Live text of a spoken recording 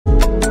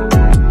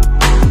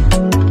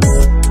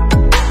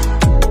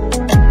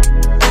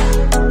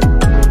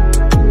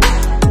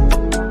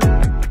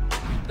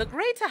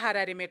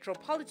Harare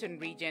metropolitan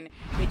region,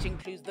 which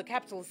includes the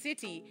capital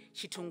city,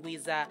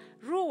 Chitungwiza,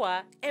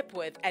 Rua,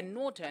 Epworth, and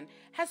Norton,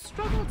 has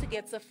struggled to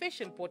get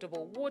sufficient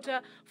potable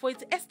water for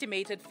its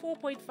estimated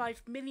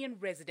 4.5 million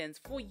residents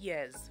for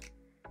years.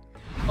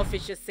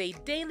 Officials say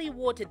daily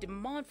water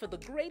demand for the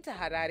Greater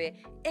Harare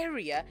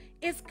area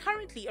is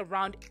currently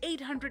around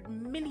 800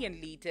 million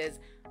litres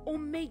or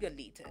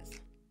megaliters.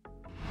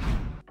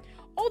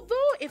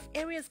 Although if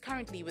areas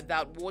currently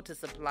without water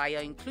supply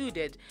are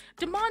included,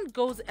 demand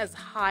goes as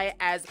high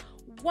as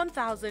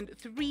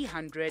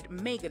 1,300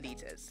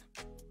 megaliters.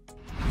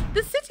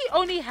 The city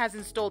only has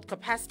installed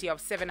capacity of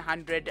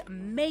 700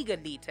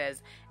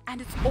 megaliters,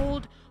 and its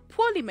old,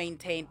 poorly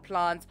maintained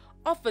plants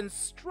often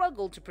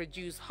struggle to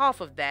produce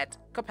half of that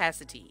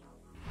capacity.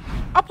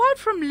 Apart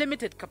from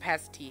limited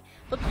capacity,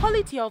 the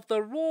quality of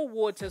the raw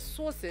water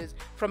sources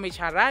from which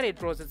Harare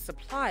draws its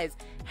supplies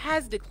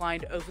has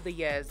declined over the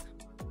years.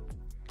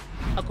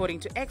 According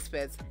to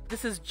experts,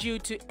 this is due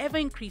to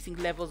ever-increasing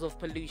levels of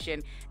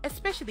pollution,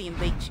 especially in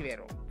Lake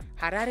Chivero,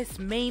 Harare's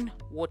main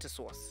water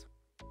source.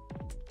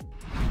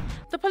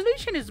 The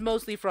pollution is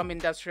mostly from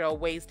industrial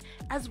waste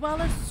as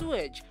well as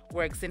sewage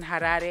works in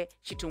Harare,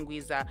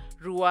 Chitungwiza,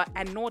 Rua,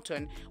 and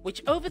Norton,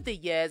 which over the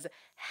years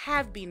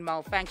have been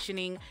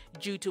malfunctioning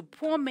due to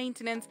poor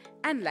maintenance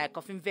and lack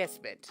of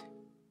investment.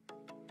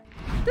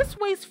 This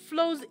waste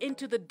flows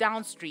into the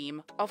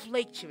downstream of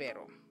Lake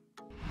Chivero.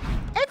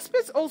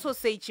 Experts also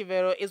say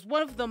Chivero is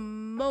one of the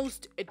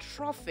most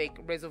eutrophic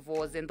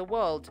reservoirs in the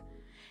world,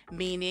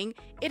 meaning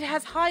it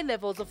has high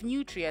levels of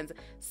nutrients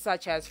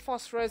such as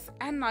phosphorus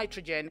and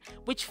nitrogen,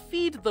 which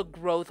feed the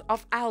growth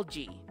of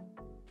algae.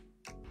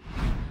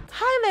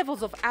 High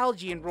levels of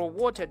algae in raw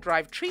water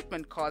drive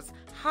treatment costs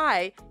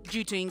high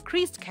due to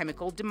increased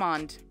chemical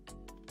demand.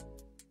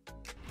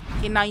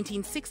 In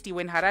 1960,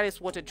 when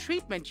Harare's water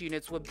treatment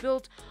units were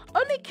built,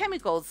 only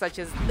chemicals such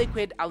as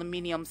liquid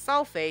aluminium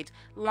sulfate,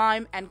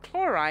 lime, and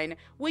chlorine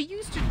were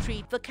used to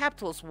treat the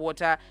capital's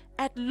water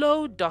at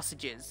low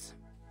dosages.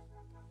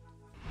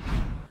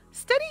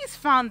 Studies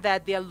found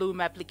that the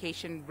alum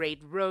application rate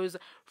rose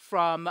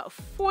from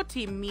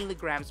 40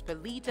 milligrams per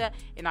liter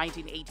in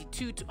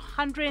 1982 to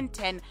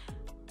 110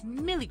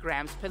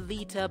 milligrams per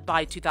liter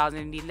by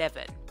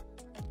 2011.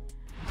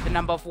 The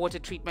number of water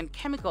treatment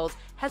chemicals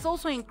has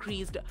also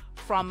increased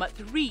from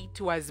 3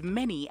 to as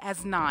many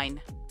as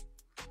 9.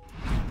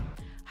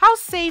 How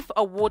safe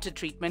are water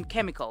treatment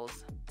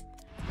chemicals?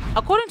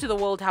 According to the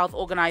World Health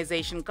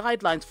Organization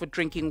guidelines for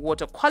drinking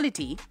water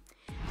quality,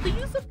 the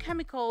use of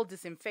chemical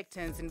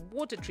disinfectants in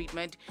water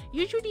treatment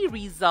usually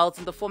results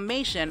in the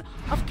formation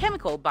of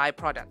chemical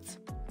byproducts.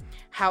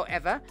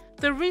 However,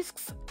 the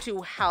risks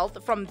to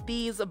health from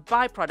these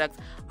byproducts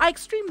are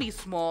extremely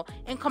small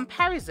in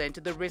comparison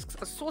to the risks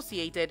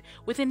associated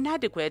with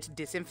inadequate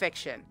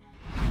disinfection.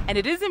 And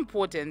it is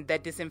important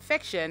that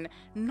disinfection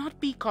not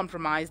be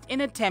compromised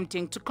in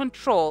attempting to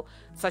control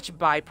such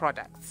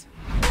byproducts.